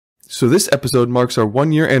So this episode marks our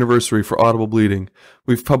 1-year anniversary for Audible Bleeding.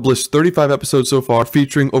 We've published 35 episodes so far,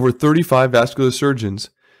 featuring over 35 vascular surgeons.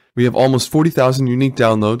 We have almost 40,000 unique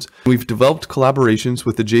downloads. We've developed collaborations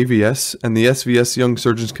with the JVS and the SVS Young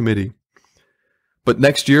Surgeons Committee. But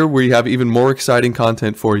next year, we have even more exciting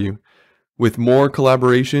content for you, with more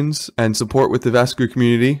collaborations and support with the vascular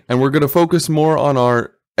community. And we're going to focus more on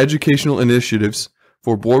our educational initiatives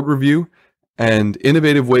for board review and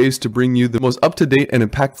innovative ways to bring you the most up-to-date and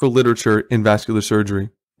impactful literature in vascular surgery.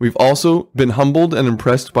 We've also been humbled and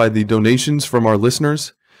impressed by the donations from our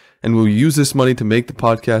listeners, and we'll use this money to make the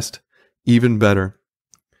podcast even better.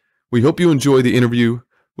 We hope you enjoy the interview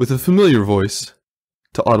with a familiar voice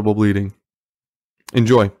to Audible Bleeding.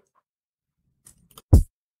 Enjoy.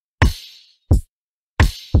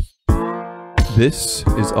 This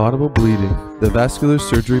is Audible Bleeding, the vascular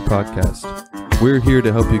surgery podcast. We're here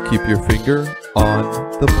to help you keep your finger on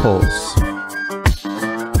the pulse.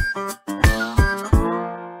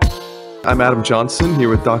 I'm Adam Johnson, here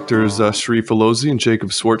with Drs. Sharif Alozi and Jacob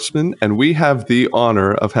Schwartzman, and we have the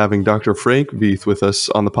honor of having Dr. Frank Veith with us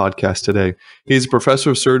on the podcast today. He's a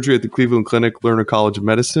professor of surgery at the Cleveland Clinic Lerner College of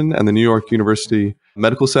Medicine and the New York University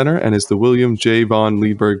Medical Center, and is the William J. von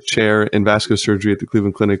Liebberg Chair in Vascular Surgery at the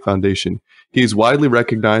Cleveland Clinic Foundation. He is widely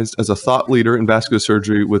recognized as a thought leader in vascular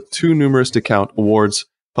surgery with two numerous to count awards,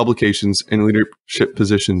 publications, and leadership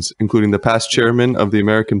positions, including the past chairman of the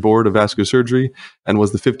American Board of Vascular Surgery and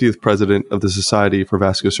was the 50th president of the Society for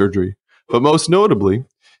Vascular Surgery. But most notably,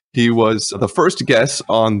 he was the first guest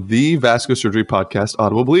on the Vascular Surgery podcast,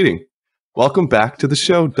 Audible Bleeding. Welcome back to the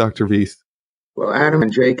show, Dr. Veith. Well, Adam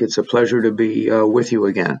and Jake, it's a pleasure to be with you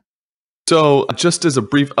again. So just as a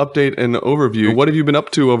brief update and overview, what have you been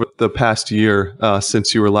up to over the past year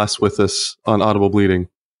since you were last with us on Audible Bleeding?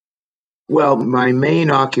 Well, my main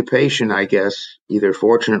occupation, I guess, either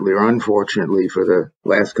fortunately or unfortunately for the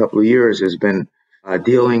last couple of years, has been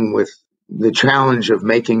dealing with the challenge of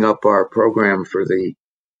making up our program for the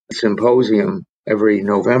symposium every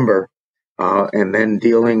November, and then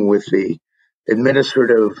dealing with the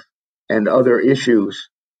administrative and other issues,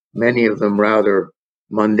 many of them rather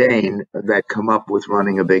mundane, that come up with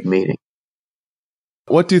running a big meeting.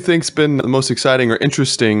 What do you think's been the most exciting or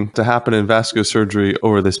interesting to happen in vascular surgery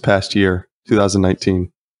over this past year,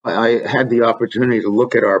 2019? I had the opportunity to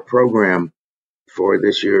look at our program for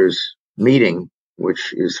this year's meeting,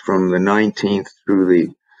 which is from the 19th through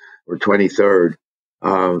the 23rd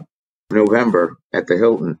of November at the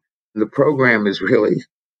Hilton. The program is really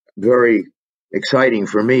very exciting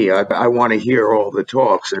for me. I want to hear all the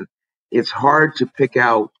talks, and it's hard to pick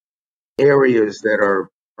out areas that are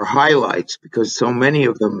highlights because so many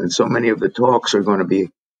of them and so many of the talks are going to be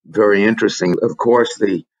very interesting. Of course,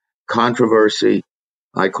 the controversy,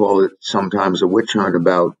 I call it sometimes a witch hunt,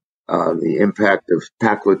 about the impact of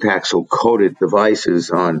paclitaxel-coated devices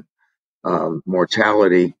on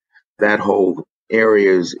mortality. That whole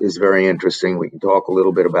area is very interesting. We can talk a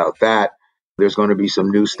little bit about that. There's going to be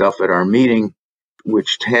some new stuff at our meeting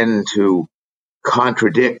which tend to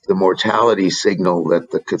contradict the mortality signal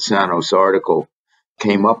that the Katsanos article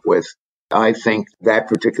came up with. I think that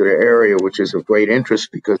particular area, which is of great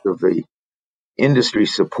interest because of the industry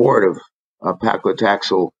support of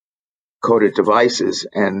paclitaxel-coated devices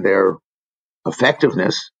and their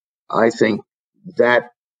effectiveness, I think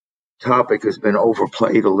that topic has been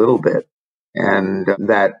overplayed a little bit, and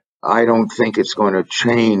that I don't think it's going to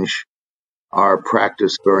change our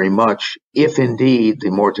practice very much if indeed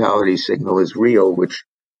the mortality signal is real, which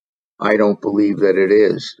I don't believe that it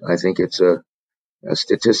is. I think it's a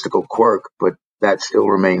statistical quirk, but that still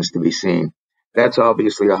remains to be seen. That's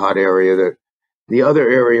obviously a hot area. The other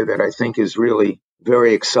area that I think is really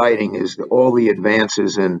very exciting is all the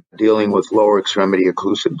advances in dealing with lower extremity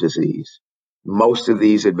occlusive disease. Most of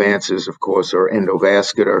these advances, of course, are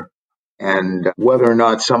endovascular, and whether or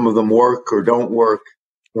not some of them work or don't work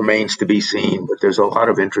remains to be seen, but there's a lot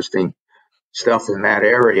of interesting stuff in that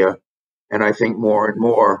area, and I think more and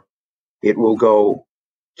more it will go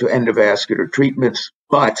to endovascular treatments,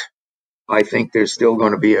 but I think there's still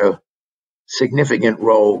going to be a significant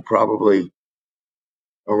role, probably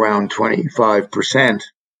around 25%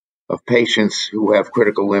 of patients who have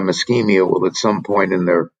critical limb ischemia will at some point in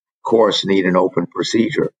their course need an open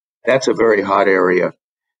procedure. That's a very hot area.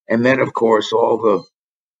 And then, of course, all the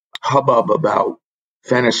hubbub about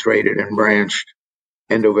fenestrated and branched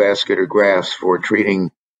endovascular grafts for treating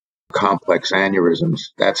complex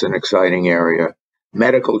aneurysms. That's an exciting area.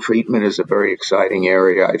 Medical treatment is a very exciting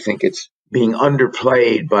area. I think it's being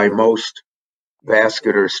underplayed by most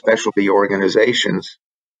vascular specialty organizations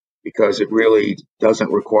because it really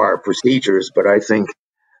doesn't require procedures, but I think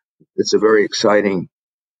it's a very exciting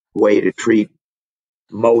way to treat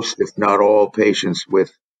most, if not all, patients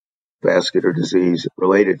with vascular disease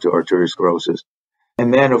related to arteriosclerosis.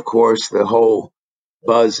 And then, of course, the whole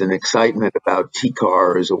buzz and excitement about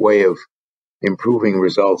TCAR as a way of improving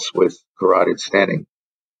results with carotid stenting,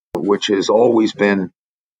 which has always been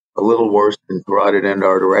a little worse than carotid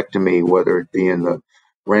endarterectomy, whether it be in the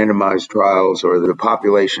randomized trials or the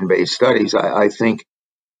population-based studies. I think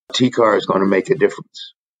TCAR is going to make a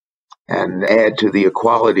difference and add to the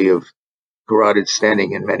equality of carotid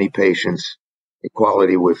stenting in many patients,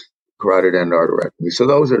 equality with carotid endarterectomy. So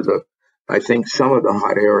those are I think, some of the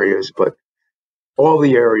hot areas, but all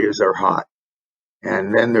the areas are hot.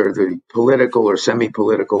 And then there are the political or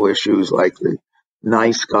semi-political issues like the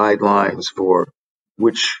NICE guidelines for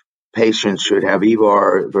which patients should have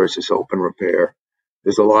EVAR versus open repair.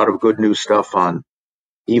 There's a lot of good new stuff on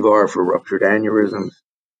EVAR for ruptured aneurysms.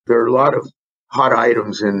 There are a lot of hot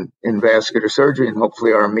items in vascular surgery, and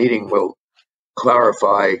hopefully our meeting will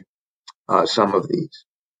clarify some of these.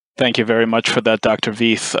 Thank you very much for that, Dr.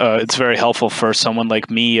 Veith. It's very helpful for someone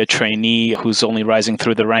like me, a trainee who's only rising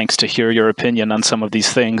through the ranks, to hear your opinion on some of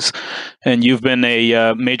these things. And you've been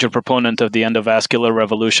a major proponent of the endovascular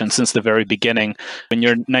revolution since the very beginning. In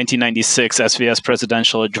your 1996 SVS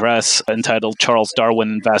presidential address entitled Charles Darwin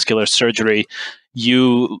and Vascular Surgery,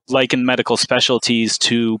 you likened medical specialties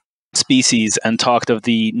to species and talked of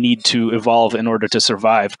the need to evolve in order to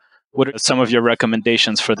survive. What are some of your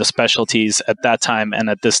recommendations for the specialties at that time and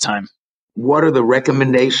at this time? What are the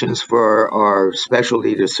recommendations for our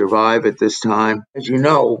specialty to survive at this time? As you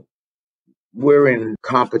know, we're in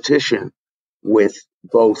competition with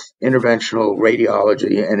both interventional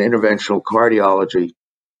radiology and interventional cardiology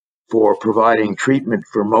for providing treatment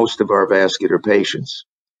for most of our vascular patients.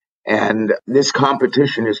 And this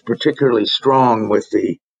competition is particularly strong with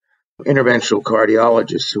the interventional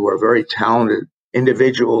cardiologists, who are very talented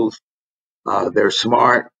individuals. They're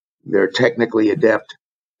smart, they're technically adept,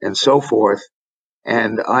 and so forth.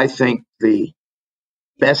 And I think the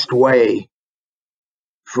best way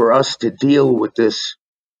for us to deal with this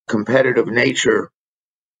competitive nature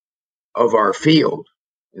of our field,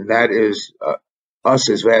 and that is us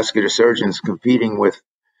as vascular surgeons competing with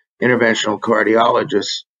interventional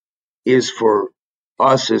cardiologists, is for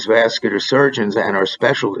us as vascular surgeons and our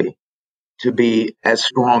specialty to be as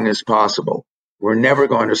strong as possible. We're never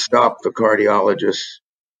going to stop the cardiologists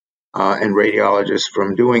and radiologists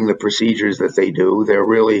from doing the procedures that they do. They're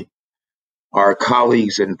really our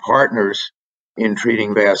colleagues and partners in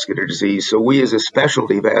treating vascular disease. So we as a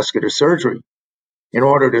specialty, vascular surgery, in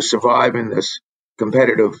order to survive in this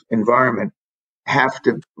competitive environment, have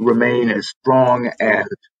to remain as strong and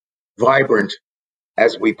vibrant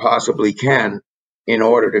as we possibly can in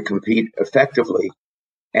order to compete effectively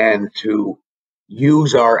and to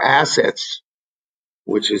use our assets,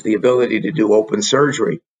 which is the ability to do open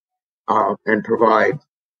surgery and provide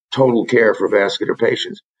total care for vascular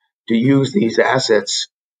patients, to use these assets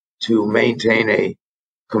to maintain a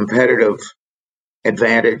competitive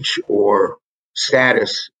advantage or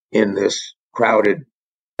status in this crowded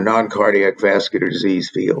non-cardiac vascular disease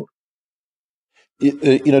field.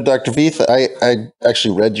 You know, Dr. Veith, I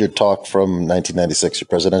actually read your talk from 1996, your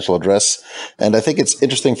presidential address, and I think it's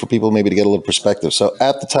interesting for people maybe to get a little perspective. So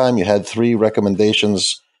at the time, you had 3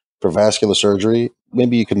 recommendations for vascular surgery.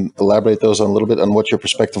 Maybe you can elaborate those on a little bit on what your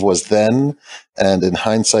perspective was then, and in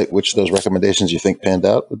hindsight, which of those recommendations you think panned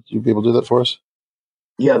out. Would you be able to do that for us?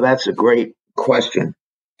 Yeah, that's a great question.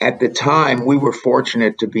 At the time, we were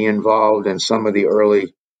fortunate to be involved in some of the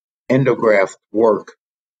early endograft work,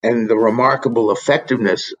 and the remarkable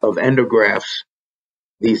effectiveness of endografts,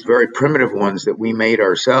 these very primitive ones that we made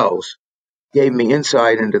ourselves, gave me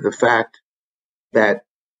insight into the fact that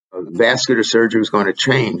vascular surgery was going to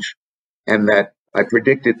change, and that I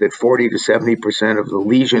predicted that 40 to 70% of the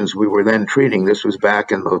lesions we were then treating, this was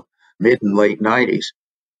back in the mid and late 90s,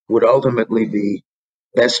 would ultimately be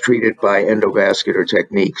best treated by endovascular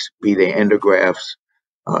techniques, be they endografts,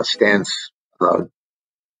 stents,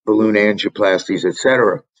 balloon angioplasties,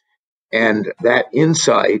 etc. And that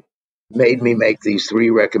insight made me make these 3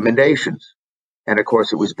 recommendations. And of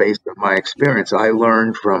course, it was based on my experience. I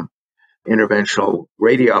learned from interventional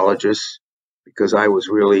radiologists because I was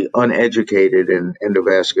really uneducated in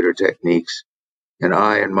endovascular techniques. And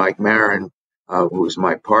I and Mike Marin, who was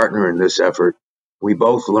my partner in this effort, we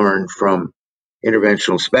both learned from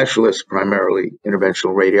interventional specialists, primarily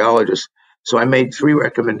interventional radiologists. So I made 3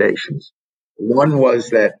 recommendations. One was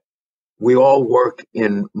that we all work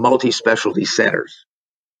in multi-specialty centers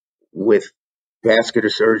with vascular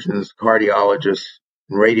surgeons, cardiologists,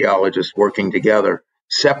 and radiologists working together,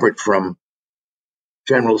 separate from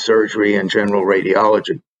general surgery and general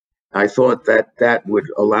radiology. I thought that that would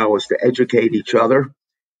allow us to educate each other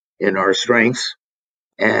in our strengths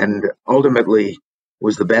and ultimately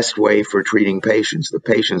was the best way for treating patients. The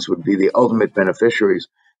patients would be the ultimate beneficiaries,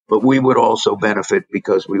 but we would also benefit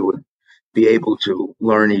because we would be able to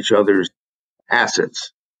learn each other's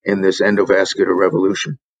assets in this endovascular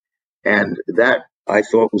revolution. And that I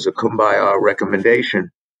thought was a kumbaya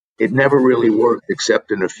recommendation. It never really worked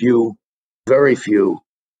except in a few, very few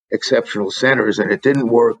exceptional centers. And it didn't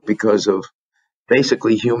work because of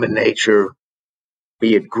basically human nature,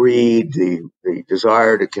 be it greed, the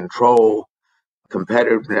desire to control,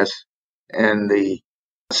 competitiveness, and the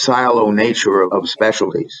silo nature of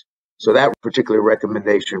specialties. So that particular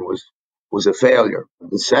recommendation was a failure.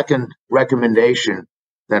 The second recommendation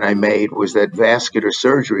that I made was that vascular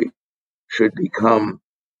surgery should become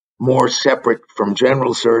more separate from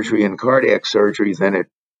general surgery and cardiac surgery than it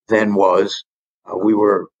then was. We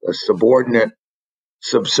were a subordinate,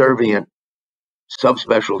 subservient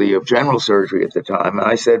subspecialty of general surgery at the time. And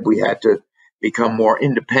I said we had to become more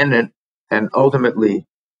independent and ultimately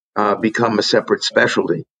become a separate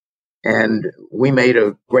specialty. And we made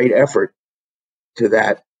a great effort to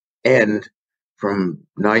that end from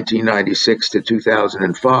 1996 to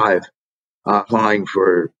 2005, applying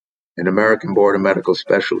for an American Board of Medical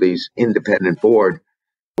Specialties independent board.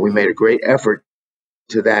 We made a great effort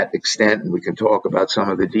to that extent, and we can talk about some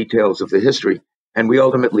of the details of the history, and we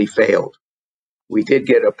ultimately failed. We did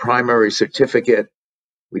get a primary certificate.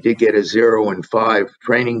 We did get a 0 and 5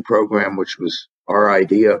 training program, which was our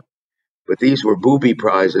idea. But these were booby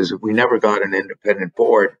prizes. We never got an independent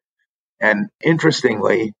board. And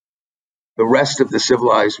interestingly, the rest of the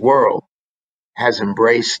civilized world has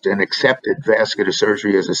embraced and accepted vascular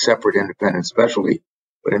surgery as a separate independent specialty.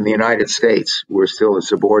 But in the United States, we're still a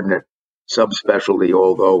subordinate subspecialty,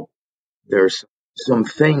 although there's some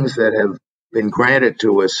things that have been granted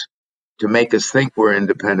to us to make us think we're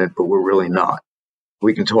independent, but we're really not.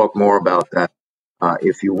 We can talk more about that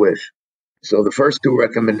if you wish. So the first two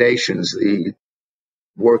recommendations, the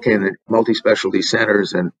work in multi-specialty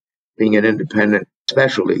centers and being an independent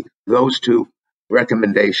specialty, those two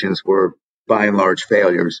recommendations were by and large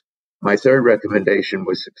failures. My third recommendation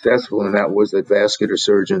was successful, and that was that vascular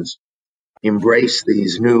surgeons embrace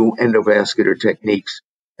these new endovascular techniques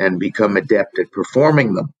and become adept at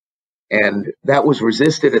performing them. And that was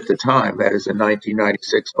resisted at the time, that is in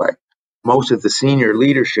 1996, by most of the senior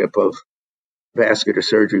leadership of vascular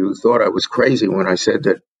surgery, who thought I was crazy when I said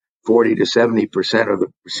that 40 to 70% of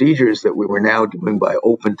the procedures that we were now doing by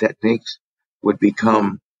open techniques would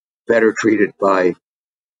become better treated by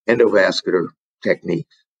endovascular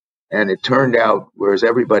techniques. And it turned out, whereas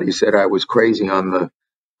everybody said I was crazy on the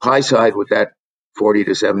high side with that 40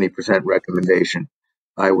 to 70% recommendation,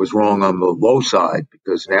 I was wrong on the low side,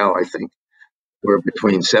 because now I think we're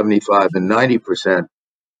between 75 and 90%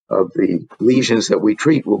 of the lesions that we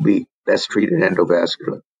treat will be best treated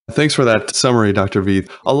endovascularly. Thanks for that summary, Dr. Veith.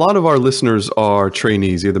 A lot of our listeners are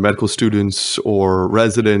trainees, either medical students or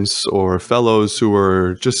residents or fellows who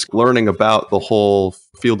are just learning about the whole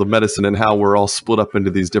field of medicine and how we're all split up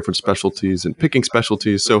into these different specialties and picking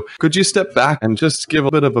specialties. So could you step back and just give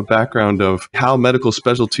a bit of a background of how medical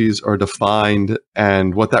specialties are defined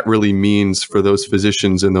and what that really means for those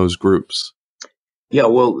physicians in those groups? Yeah,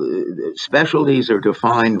 well, specialties are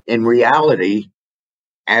defined in reality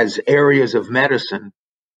as areas of medicine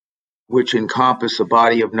which encompass a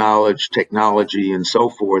body of knowledge, technology, and so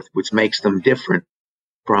forth, which makes them different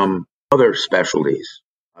from other specialties.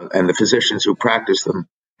 And the physicians who practice them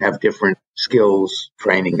have different skills,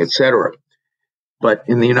 training, etc. But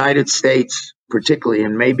in the United States, particularly,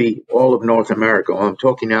 and maybe all of North America, well, I'm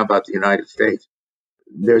talking now about the United States,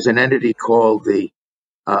 there's an entity called the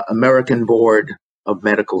American Board of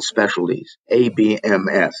Medical Specialties,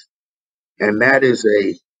 ABMS. And that is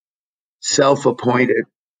a self-appointed,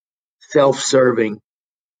 self-serving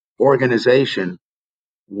organization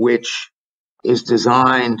which is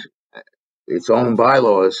designed, its own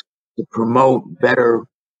bylaws, to promote better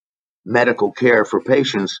medical care for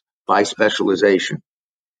patients by specialization.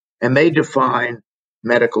 And they define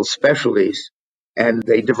medical specialties, and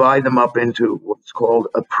they divide them up into what's called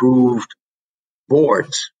approved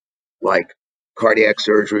boards, like cardiac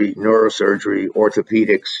surgery, neurosurgery,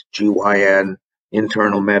 orthopedics, GYN,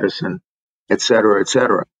 internal medicine, et cetera, et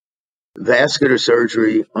cetera. Vascular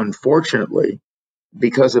surgery, unfortunately,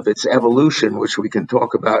 because of its evolution, which we can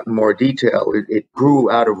talk about in more detail, it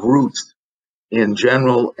grew out of roots in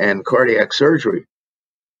general and cardiac surgery,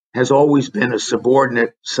 has always been a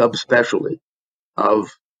subordinate subspecialty of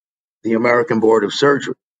the American Board of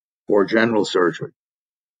Surgery or general surgery.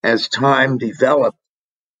 As time developed,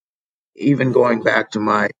 even going back to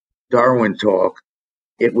my Darwin talk,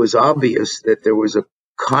 it was obvious that there was a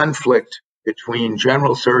conflict between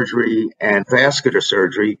general surgery and vascular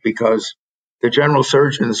surgery because the general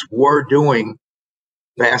surgeons were doing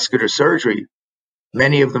vascular surgery.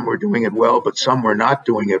 Many of them were doing it well, but some were not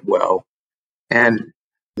doing it well. And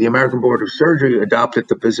the American Board of Surgery adopted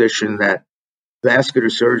the position that vascular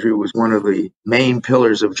surgery was one of the main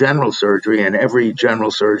pillars of general surgery, and every general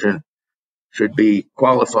surgeon should be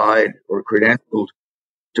qualified or credentialed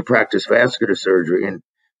to practice vascular surgery. And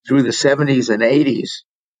through the 70s and 80s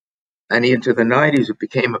and into the 90s, it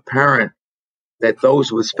became apparent that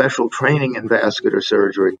those with special training in vascular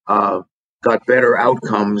surgery got better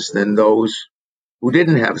outcomes than those who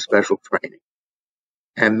didn't have special training.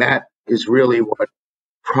 And that is really what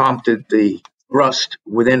prompted the thrust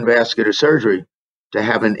within vascular surgery to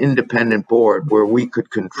have an independent board where we could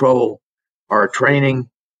control our training.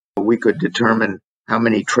 We could determine how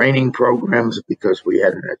many training programs, because we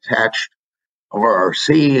had an attached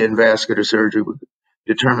RRC in vascular surgery, we could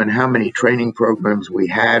determine how many training programs we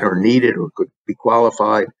had or needed or could be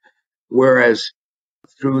qualified. Whereas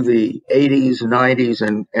through the 80s,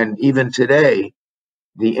 90s, and even today,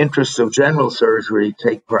 the interests of general surgery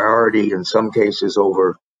take priority in some cases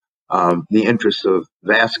over the interests of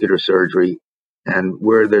vascular surgery. And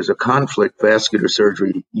where there's a conflict, vascular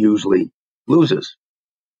surgery usually loses.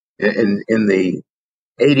 In the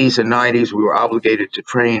 80s and 90s, we were obligated to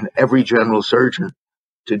train every general surgeon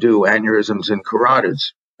to do aneurysms and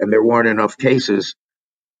carotids. And there weren't enough cases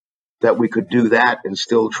that we could do that and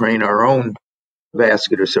still train our own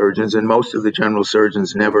vascular surgeons. And most of the general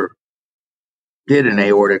surgeons never did an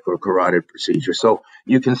aortic or carotid procedure. So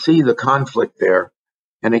you can see the conflict there.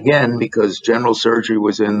 And again, because general surgery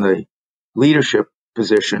was in the leadership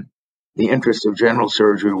position, the interests of general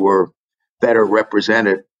surgery were better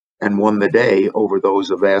represented and won the day over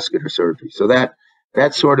those of vascular surgery. So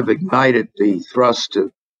that sort of ignited the thrust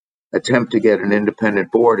to attempt to get an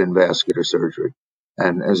independent board in vascular surgery.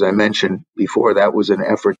 And as I mentioned before, that was an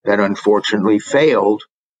effort that unfortunately failed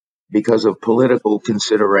because of political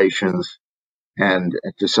considerations and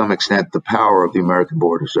to some extent the power of the American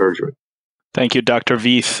Board of Surgery. Thank you, Dr.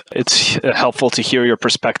 Veith. It's helpful to hear your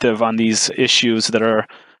perspective on these issues that are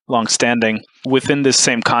longstanding. Within this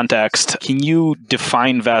same context, can you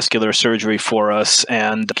define vascular surgery for us,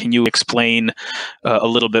 and can you explain a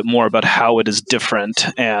little bit more about how it is different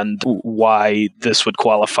and why this would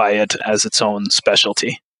qualify it as its own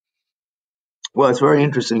specialty? Well, it's very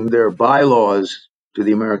interesting. There are bylaws to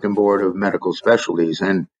the American Board of Medical Specialties,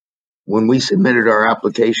 and when we submitted our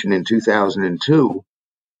application in 2002,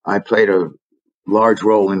 I played a large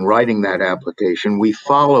role in writing that application. We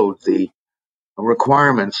followed the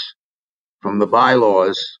requirements from the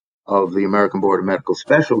bylaws of the American Board of Medical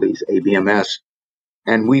Specialties, ABMS,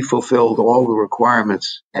 and we fulfilled all the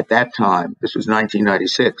requirements at that time. This was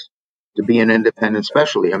 1996, to be an independent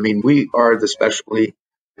specialty. I mean, we are the specialty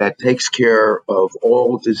that takes care of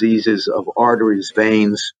all diseases of arteries,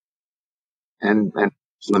 veins, and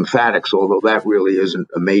lymphatics, although that really isn't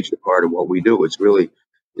a major part of what we do. It's really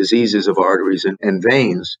diseases of arteries and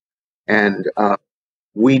veins. And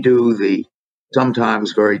we do the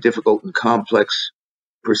sometimes very difficult and complex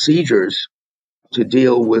procedures to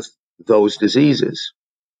deal with those diseases,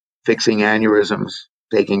 fixing aneurysms,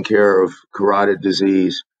 taking care of carotid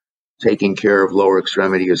disease, taking care of lower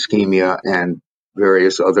extremity ischemia, and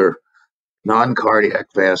various other non-cardiac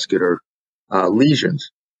vascular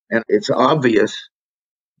lesions. And it's obvious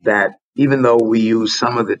that even though we use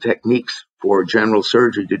some of the techniques for general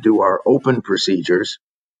surgery to do our open procedures,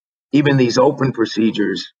 even these open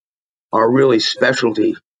procedures are really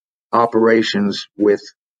specialty operations with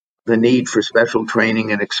the need for special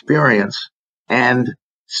training and experience and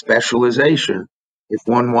specialization. If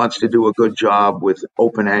one wants to do a good job with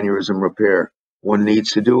open aneurysm repair, one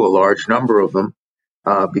needs to do a large number of them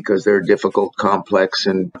because they're difficult, complex,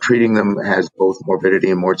 and treating them has both morbidity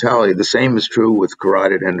and mortality. The same is true with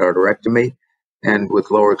carotid endarterectomy and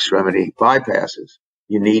with lower extremity bypasses.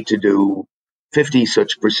 You need to do 50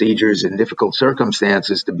 such procedures in difficult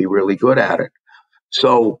circumstances to be really good at it.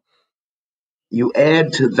 So you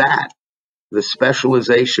add to that the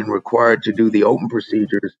specialization required to do the open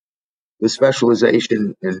procedures, the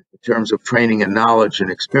specialization in terms of training and knowledge and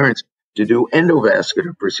experience to do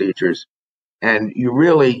endovascular procedures. And you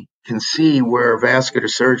really can see where vascular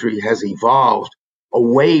surgery has evolved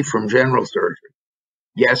away from general surgery.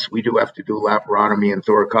 Yes, we do have to do laparotomy and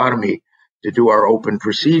thoracotomy to do our open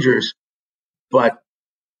procedures, but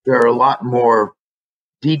there are a lot more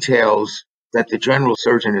details that the general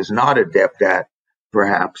surgeon is not adept at,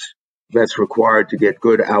 perhaps, that's required to get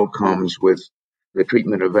good outcomes with the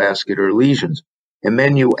treatment of vascular lesions. And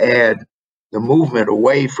then you add the movement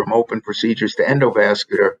away from open procedures to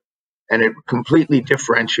endovascular, and it completely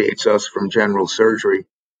differentiates us from general surgery,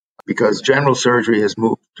 because general surgery has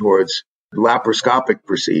moved towards laparoscopic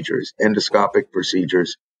procedures, endoscopic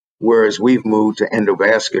procedures, whereas we've moved to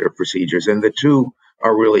endovascular procedures. And the two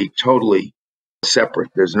are really totally separate.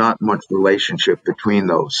 There's not much relationship between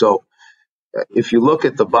those. So if you look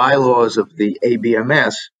at the bylaws of the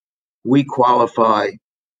ABMS, we qualify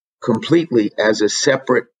completely as a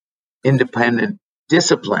separate, independent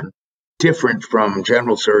discipline, different from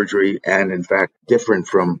general surgery and, in fact, different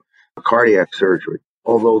from cardiac surgery,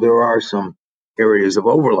 although there are some areas of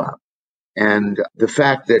overlap. And the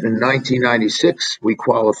fact that in 1996 we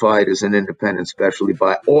qualified as an independent specialty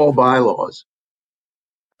by all bylaws,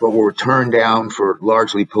 but were turned down for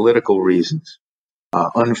largely political reasons,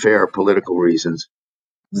 unfair political reasons.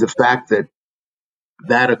 The fact that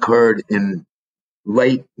that occurred in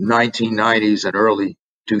late 1990s and early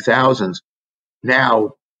 2000s,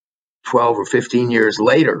 now 12 or 15 years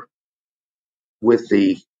later, with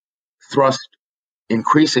the thrust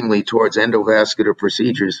increasingly towards endovascular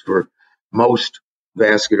procedures for most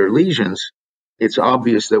vascular lesions, it's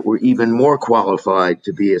obvious that we're even more qualified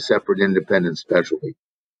to be a separate independent specialty.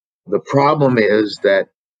 The problem is that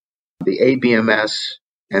the ABMS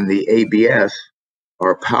and the ABS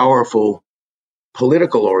are powerful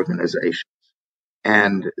political organizations,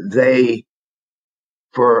 and they,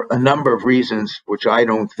 for a number of reasons, which I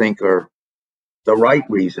don't think are the right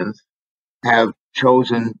reasons, have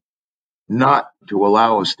chosen not to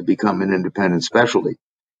allow us to become an independent specialty.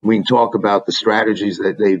 We can talk about the strategies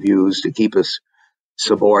that they've used to keep us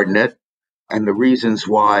subordinate and the reasons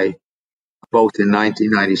why, both in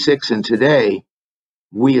 1996 and today,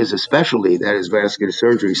 we as a specialty, that is vascular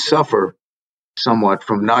surgery, suffer somewhat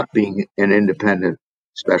from not being an independent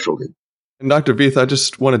specialty. And Dr. Veith, I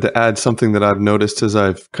just wanted to add something that I've noticed as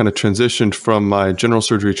I've kind of transitioned from my general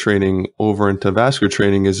surgery training over into vascular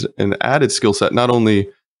training is an added skill set, not only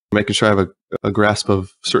making sure I have a grasp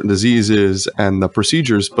of certain diseases and the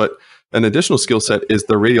procedures, but an additional skill set is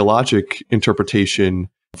the radiologic interpretation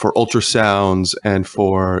for ultrasounds and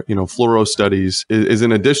for, fluoro studies is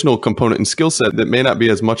an additional component and skill set that may not be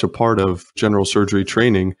as much a part of general surgery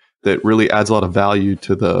training that really adds a lot of value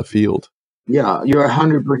to the field. Yeah, you're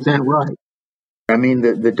 100% right. I mean,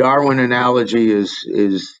 the Darwin analogy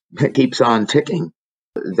is keeps on ticking,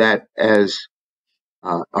 that as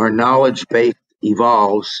our knowledge base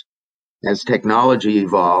evolves, as technology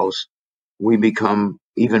evolves, we become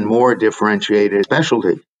even more differentiated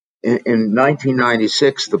specialty. In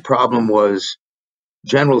 1996, the problem was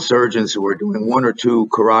general surgeons who were doing one or two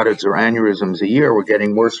carotids or aneurysms a year were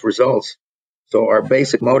getting worse results. So our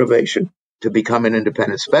basic motivation to become an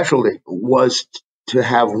independent specialty was to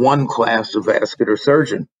have one class of vascular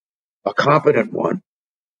surgeon, a competent one.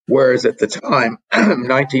 Whereas at the time,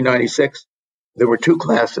 1996, there were two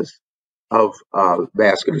classes of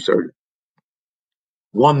vascular surgeons.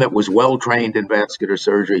 One that was well trained in vascular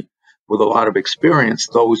surgery with a lot of experience,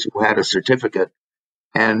 those who had a certificate,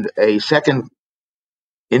 and a second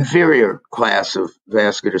inferior class of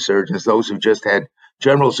vascular surgeons, those who just had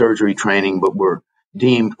general surgery training but were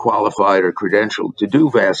deemed qualified or credentialed to do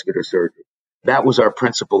vascular surgery. That was our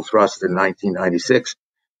principal thrust in 1996,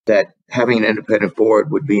 that having an independent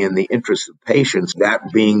board would be in the interest of patients,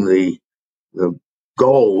 that being the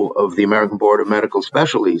goal of the American Board of Medical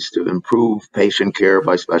Specialties, to improve patient care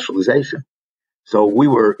by specialization. So we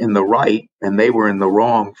were in the right and they were in the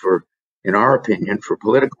wrong for, in our opinion, for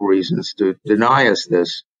political reasons, to deny us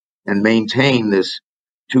this and maintain this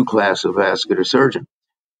two-class of vascular surgeon.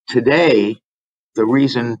 Today, the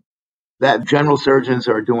reason that general surgeons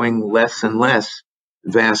are doing less and less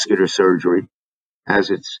vascular surgery, as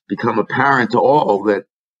it's become apparent to all that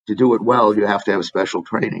to do it well, you have to have special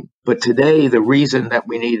training. But today, the reason that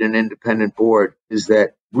we need an independent board is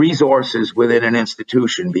that resources within an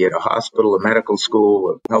institution, be it a hospital, a medical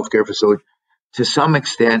school, a healthcare facility, to some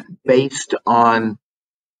extent based on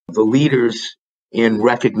the leaders in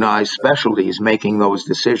recognized specialties making those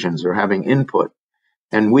decisions or having input.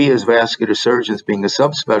 And we as vascular surgeons, being a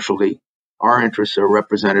subspecialty, our interests are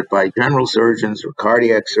represented by general surgeons or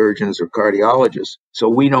cardiac surgeons or cardiologists. So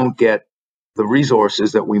we don't get the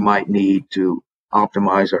resources that we might need to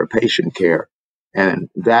optimize our patient care. And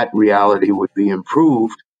that reality would be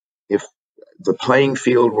improved if the playing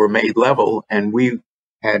field were made level and we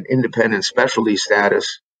had independent specialty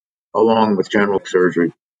status along with general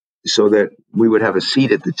surgery, so that we would have a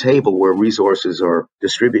seat at the table where resources are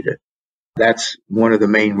distributed. That's one of the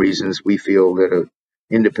main reasons we feel that an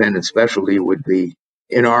independent specialty would be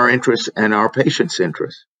in our interest and our patients'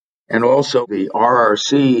 interest. and also the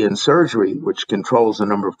RRC in surgery, which controls the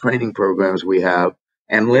number of training programs we have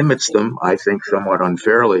and limits them, I think, somewhat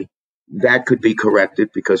unfairly. That could be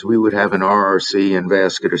corrected because we would have an RRC in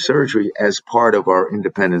vascular surgery as part of our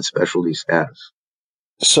independent specialty status.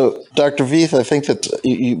 So, Dr. Veith, I think that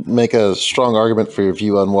you make a strong argument for your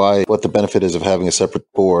view on what the benefit is of having a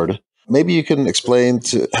separate board. Maybe you can explain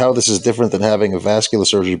how this is different than having a vascular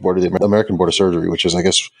surgery board or the American Board of Surgery, which is, I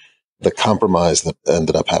guess, the compromise that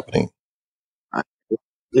ended up happening.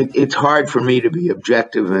 It's hard for me to be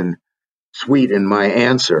objective and sweet in my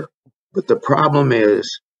answer, but the problem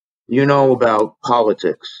is, you know about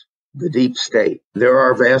politics, the deep state. There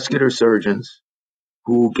are vascular surgeons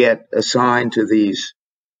who get assigned to these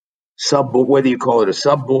whether you call it a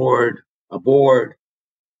sub-board, a board,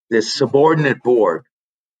 this subordinate board.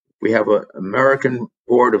 We have an American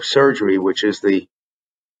Board of Surgery, which is the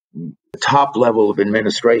top level of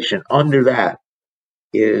administration. Under that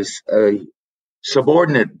is a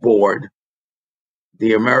subordinate board,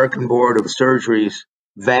 the American Board of Surgery's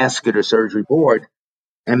Vascular Surgery Board,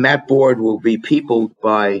 and that board will be peopled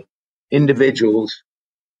by individuals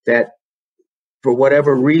that, for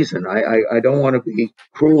whatever reason, I don't want to be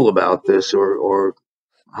cruel about this or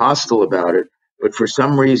hostile about it, but for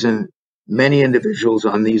some reason, many individuals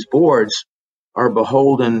on these boards are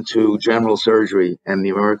beholden to general surgery and the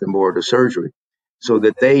American Board of Surgery, so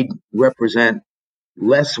that they represent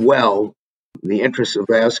less well the interests of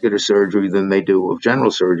vascular surgery than they do of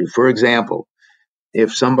general surgery. For example,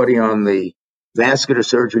 if somebody on the vascular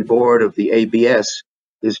surgery board of the ABS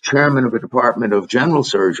is chairman of a department of general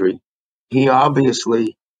surgery, he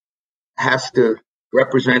obviously has to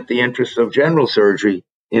represent the interests of general surgery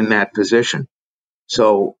in that position.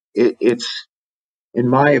 So it's, in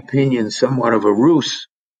my opinion, somewhat of a ruse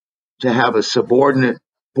to have a subordinate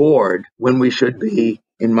board when we should be,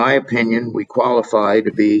 in my opinion, we qualify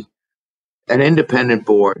to be an independent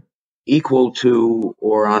board equal to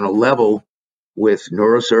or on a level with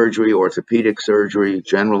neurosurgery, orthopedic surgery,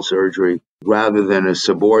 general surgery, rather than a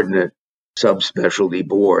subordinate subspecialty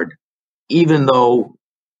board, even though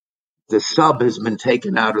the sub has been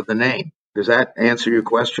taken out of the name. Does that answer your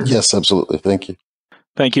question? Yes, absolutely. Thank you.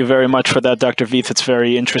 Thank you very much for that, Dr. Veith. It's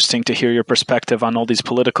very interesting to hear your perspective on all these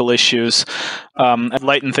political issues. And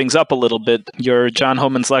lighten things up a little bit. Your John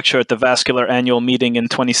Homan's lecture at the Vascular Annual Meeting in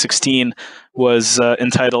 2016 was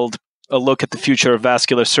entitled "A Look at the Future of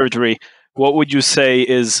Vascular Surgery." What would you say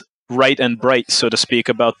is right and bright, so to speak,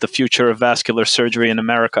 about the future of vascular surgery in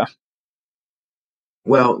America?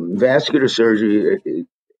 Well, vascular surgery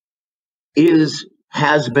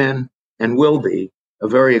has been, and will be a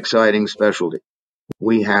very exciting specialty.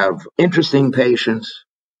 We have interesting patients,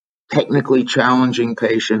 technically challenging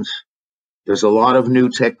patients. There's a lot of new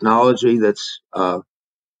technology that's on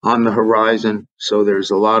the horizon. So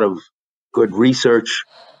there's a lot of good research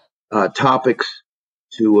topics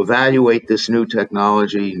to evaluate this new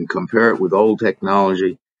technology and compare it with old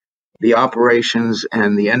technology. The operations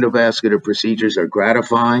and the endovascular procedures are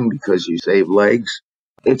gratifying because you save legs.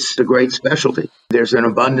 It's a great specialty. There's an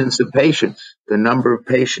abundance of patients. The number of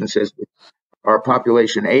patients as our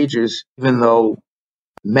population ages, even though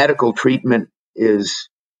medical treatment is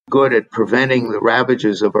good at preventing the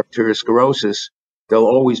ravages of arteriosclerosis, there'll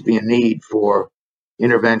always be a need for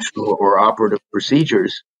interventional or operative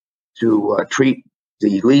procedures to treat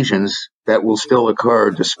the lesions that will still occur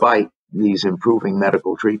despite these improving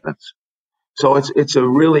medical treatments. So it's a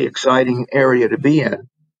really exciting area to be in.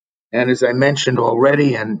 And as I mentioned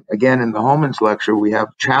already, and again in the Homan's lecture, we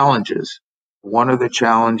have challenges. One of the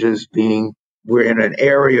challenges being we're in an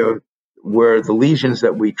area where the lesions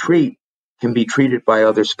that we treat can be treated by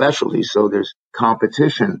other specialties. So there's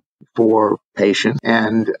competition for patients,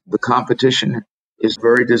 and the competition is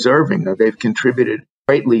very deserving. They've contributed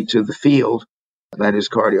greatly to the field. That is,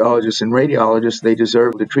 cardiologists and radiologists, they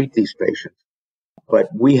deserve to treat these patients. But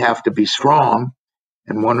we have to be strong,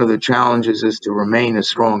 and one of the challenges is to remain as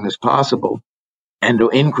strong as possible and to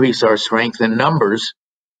increase our strength in numbers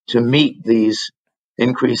to meet these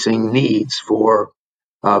increasing needs for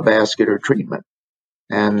vascular treatment.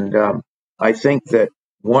 And I think that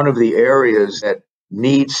one of the areas that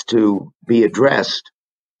needs to be addressed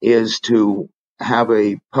is to have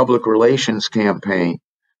a public relations campaign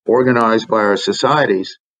organized by our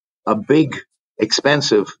societies, a big,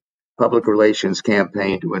 expensive public relations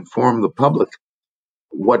campaign to inform the public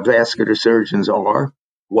what vascular surgeons are,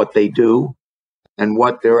 what they do, and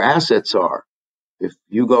what their assets are. If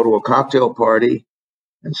you go to a cocktail party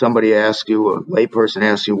and somebody asks you, a layperson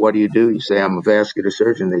asks you, what do? You say, I'm a vascular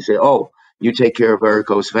surgeon. They say, oh, you take care of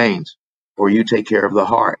varicose veins, or you take care of the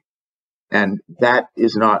heart. And that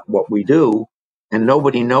is not what we do. And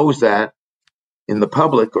nobody knows that in the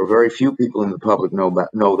public, or very few people in the public know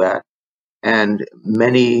that. And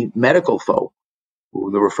many medical folk,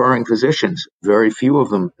 the referring physicians, very few of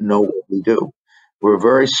them know what we do. We're a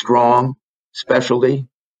very strong specialty.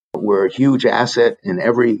 We're a huge asset in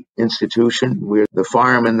every institution. We're the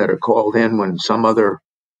firemen that are called in when some other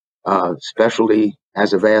specialty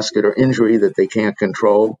has a vascular injury that they can't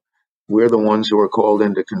control. We're the ones who are called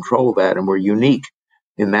in to control that, and we're unique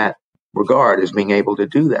in that regard as being able to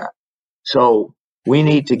do that. So we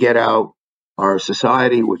need to get out our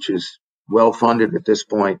society, which is well funded at this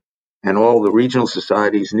point, and all the regional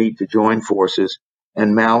societies need to join forces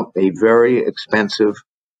and mount a very expensive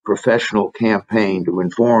professional campaign to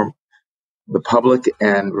inform the public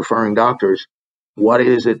and referring doctors what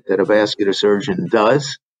is it that a vascular surgeon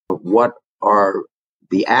does, what are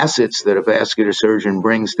the assets that a vascular surgeon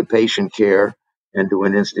brings to patient care and to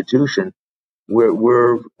an institution.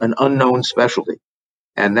 We're an unknown specialty,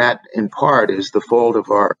 and that in part is the fault of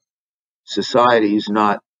our societies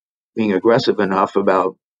not being aggressive enough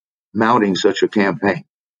about mounting such a campaign.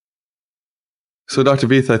 So, Dr.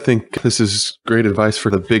 Veith, I think this is great advice for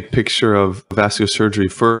the big picture of vascular surgery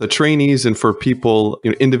for the trainees and for people,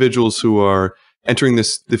 individuals who are entering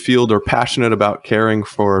the field or passionate about caring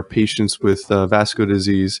for patients with vascular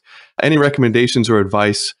disease. Any recommendations or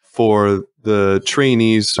advice for the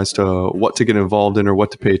trainees as to what to get involved in or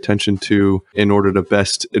what to pay attention to in order to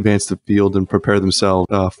best advance the field and prepare themselves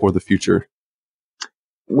for the future?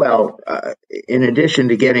 Well, in addition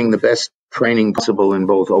to getting the best training possible in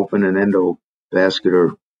both open and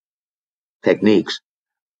endovascular techniques,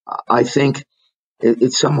 I think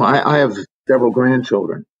it's somewhat. I have several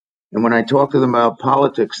grandchildren, and when I talk to them about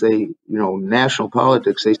politics, they, national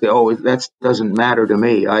politics, they say, "Oh, that doesn't matter to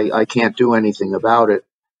me. I can't do anything about it.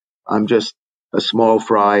 I'm just a small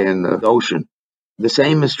fry in the ocean." The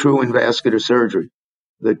same is true in vascular surgery.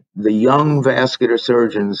 The young vascular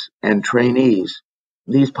surgeons and trainees,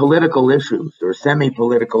 these political issues or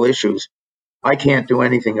semi-political issues, I can't do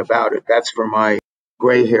anything about it. That's for my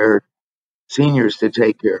gray-haired seniors to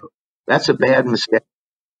take care of. That's a bad mistake,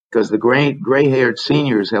 because the gray-haired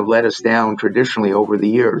seniors have let us down traditionally over the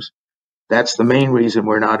years. That's the main reason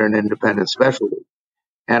we're not an independent specialty.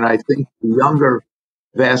 And I think the younger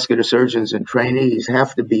vascular surgeons and trainees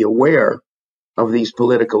have to be aware of these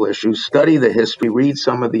political issues, study the history, read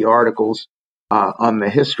some of the articles on the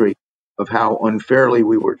history of how unfairly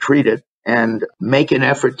we were treated, and make an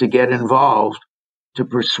effort to get involved to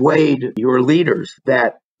persuade your leaders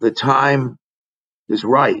that the time is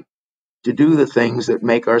right to do the things that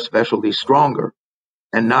make our specialty stronger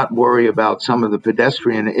and not worry about some of the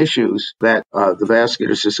pedestrian issues that the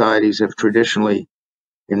vascular societies have traditionally,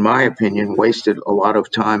 in my opinion, wasted a lot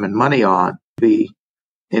of time and money on. Be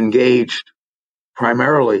engaged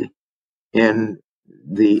primarily in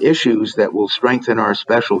the issues that will strengthen our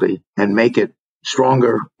specialty and make it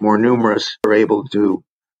stronger, more numerous, or able to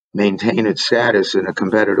maintain its status in a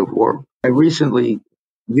competitive world. I recently,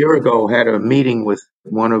 a year ago, had a meeting with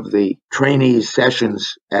one of the trainees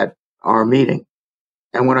sessions at our meeting.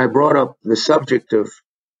 And when I brought up the subject of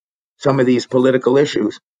some of these political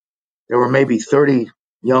issues, there were maybe 30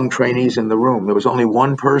 young trainees in the room. There was only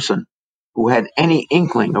one person who had any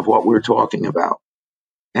inkling of what we're talking about.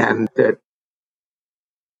 And that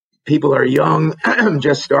people are young,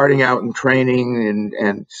 just starting out in training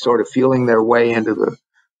and sort of feeling their way into the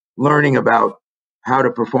learning about how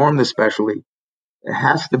to perform the specialty. There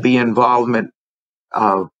has to be involvement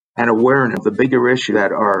and awareness of the bigger issues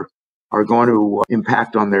that are going to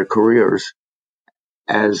impact on their careers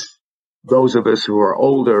as those of us who are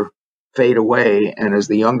older fade away and as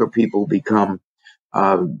the younger people become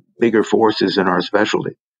bigger forces in our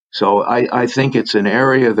specialty. So I think it's an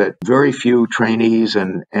area that very few trainees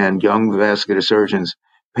and young vascular surgeons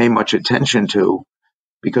pay much attention to,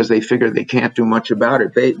 because they figure they can't do much about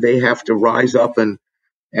it. They have to rise up and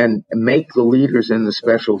make the leaders in the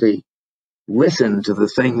specialty listen to the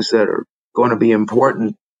things that are going to be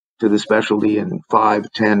important to the specialty in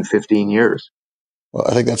 5, 10, 15 years. Well,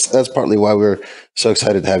 I think that's partly why we're so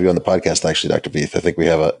excited to have you on the podcast, actually, Dr. Veith. I think we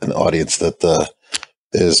have an audience that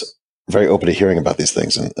is very open to hearing about these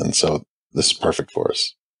things. And so this is perfect for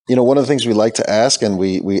us. One of the things we like to ask, and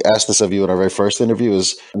we asked this of you in our very first interview,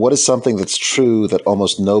 is what is something that's true that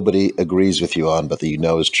almost nobody agrees with you on, but that you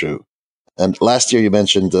know is true? And last year you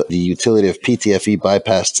mentioned the utility of PTFE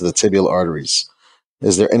bypass to the tibial arteries.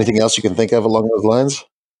 Is there anything else you can think of along those lines?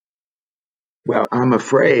 Well, I'm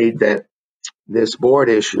afraid that this board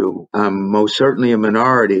issue, I'm most certainly a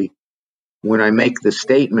minority when I make the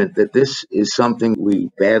statement that this is something we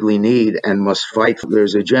badly need and must fight for.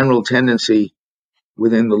 There's a general tendency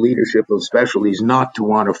within the leadership of specialties not to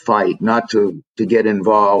want to fight, not to get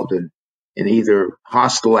involved in either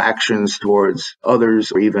hostile actions towards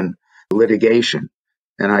others or even litigation.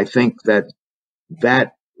 And I think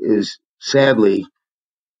that is, sadly,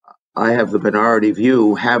 I have the minority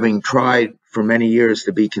view, having tried for many years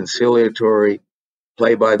to be conciliatory,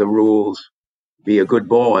 play by the rules, be a good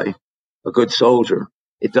boy, a good soldier.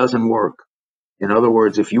 It doesn't work. In other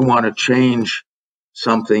words, if you want to change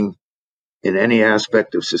something in any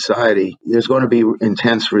aspect of society, there's going to be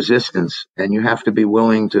intense resistance, and you have to be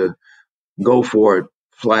willing to go for it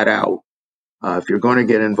flat out. If you're going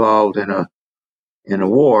to get involved in a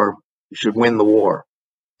war, you should win the war,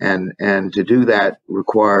 and to do that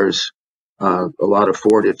requires a lot of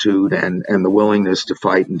fortitude and the willingness to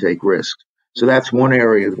fight and take risks. So that's one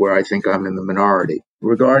area where I think I'm in the minority.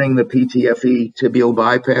 Regarding the PTFE tibial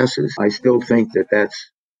bypasses, I still think that that's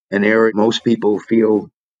an area most people feel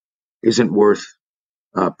isn't worth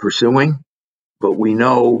pursuing. But we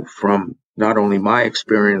know from not only my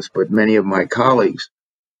experience, but many of my colleagues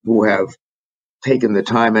who have taken the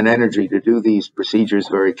time and energy to do these procedures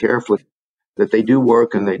very carefully, that they do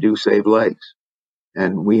work and they do save legs.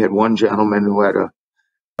 And we had one gentleman who had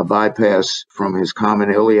a bypass from his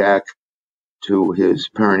common iliac to his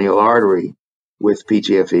perineal artery with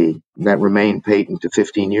PTFE that remained patent to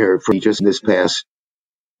 15 years for just this past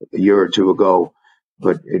year or two ago.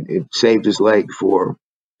 But it saved his leg for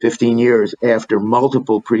 15 years after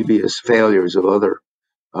multiple previous failures of other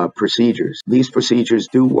procedures. These procedures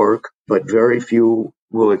do work, but very few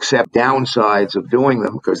will accept downsides of doing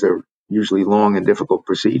them because they're usually long and difficult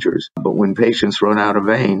procedures. But when patients run out of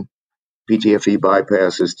vein, PTFE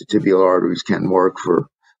bypasses to tibial arteries can work for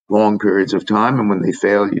long periods of time, and when they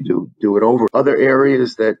fail, you do it over. Other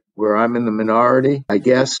areas where I'm in the minority, I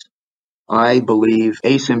guess, I believe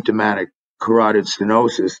asymptomatic carotid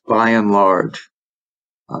stenosis, by and large,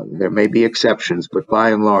 there may be exceptions, but by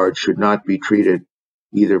and large should not be treated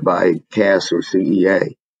either by CAS or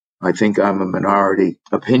CEA. I think I'm a minority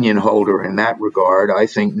opinion holder in that regard. I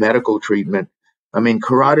think medical treatment,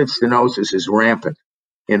 carotid stenosis is rampant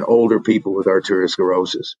in older people with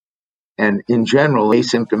arteriosclerosis. And in general,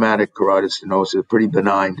 asymptomatic carotid stenosis is a pretty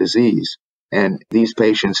benign disease. And these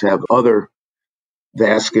patients have other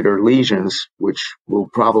vascular lesions, which will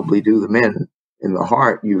probably do them in the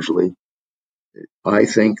heart usually. I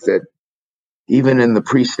think that even in the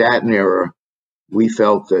pre-statin era, we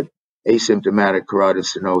felt that asymptomatic carotid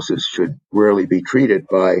stenosis should rarely be treated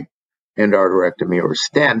by endarterectomy or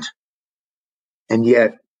stent. And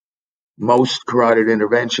yet, most carotid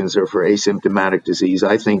interventions are for asymptomatic disease.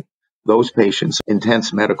 I think those patients,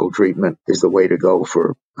 intense medical treatment is the way to go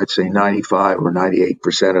for, I'd say, 95 or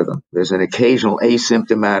 98% of them. There's an occasional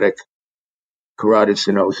asymptomatic carotid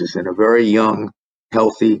stenosis in a very young,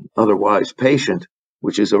 healthy, otherwise patient,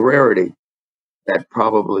 which is a rarity. That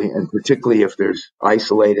probably, and particularly if there's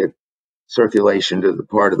isolated circulation to the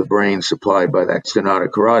part of the brain supplied by that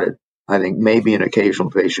stenotic carotid, I think maybe an occasional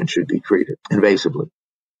patient should be treated invasively.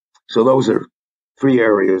 So those are three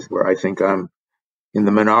areas where I think I'm in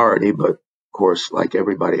the minority, but of course, like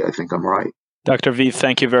everybody, I think I'm right. Dr. Veith,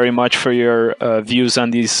 thank you very much for your views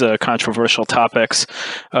on these controversial topics.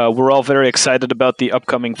 We're all very excited about the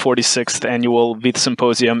upcoming 46th Annual Veith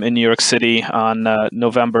Symposium in New York City on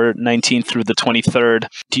November 19th through the 23rd.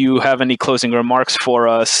 Do you have any closing remarks for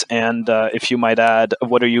us? And if you might add,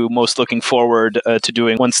 what are you most looking forward to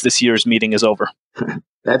doing once this year's meeting is over?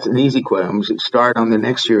 That's an easy question. I'm going to start on the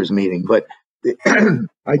next year's meeting. But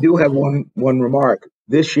I do have one remark.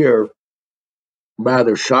 This year,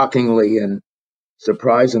 rather shockingly and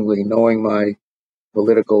surprisingly, knowing my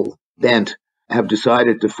political bent, have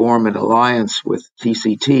decided to form an alliance with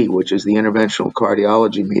TCT, which is the Interventional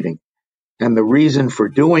Cardiology Meeting. And the reason for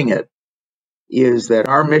doing it is that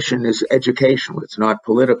our mission is educational. It's not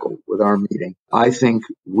political with our meeting. I think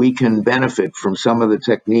we can benefit from some of the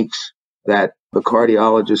techniques that the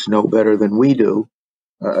cardiologists know better than we do.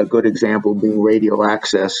 A good example being radial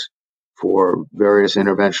access for various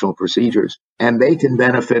interventional procedures. And they can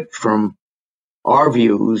benefit from our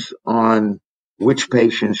views on which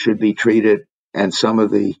patients should be treated and some of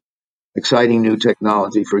the exciting new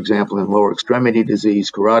technology, for example, in lower extremity disease,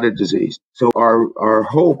 carotid disease. So our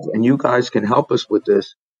hope, and you guys can help us with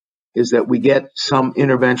this, is that we get some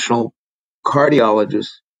interventional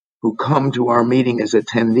cardiologists who come to our meeting as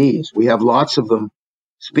attendees. We have lots of them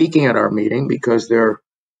speaking at our meeting because they're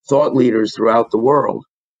thought leaders throughout the world.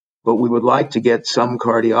 But we would like to get some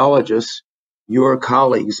cardiologists, your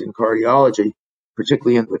colleagues in cardiology,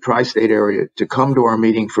 particularly in the tri-state area, to come to our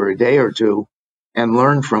meeting for a day or two and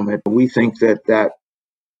learn from it. We think that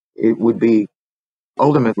it would be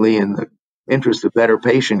ultimately in interest of better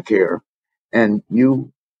patient care, and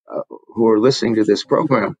you who are listening to this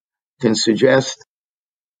program can suggest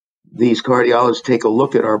these cardiologists take a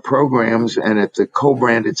look at our programs and at the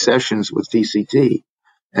co-branded sessions with VCT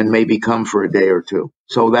and maybe come for a day or two.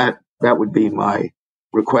 So that would be my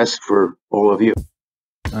request for all of you.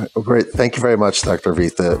 All right. Well, great. Thank you very much, Dr.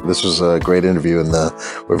 Veith. This was a great interview, and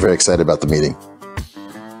we're very excited about the meeting.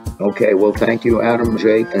 Okay. Well, thank you, Adam,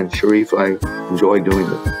 Jake, and Sharif. I enjoyed doing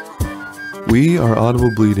this. We are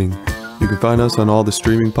Audible Bleeding. You can find us on all the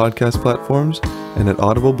streaming podcast platforms and at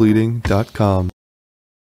audiblebleeding.com.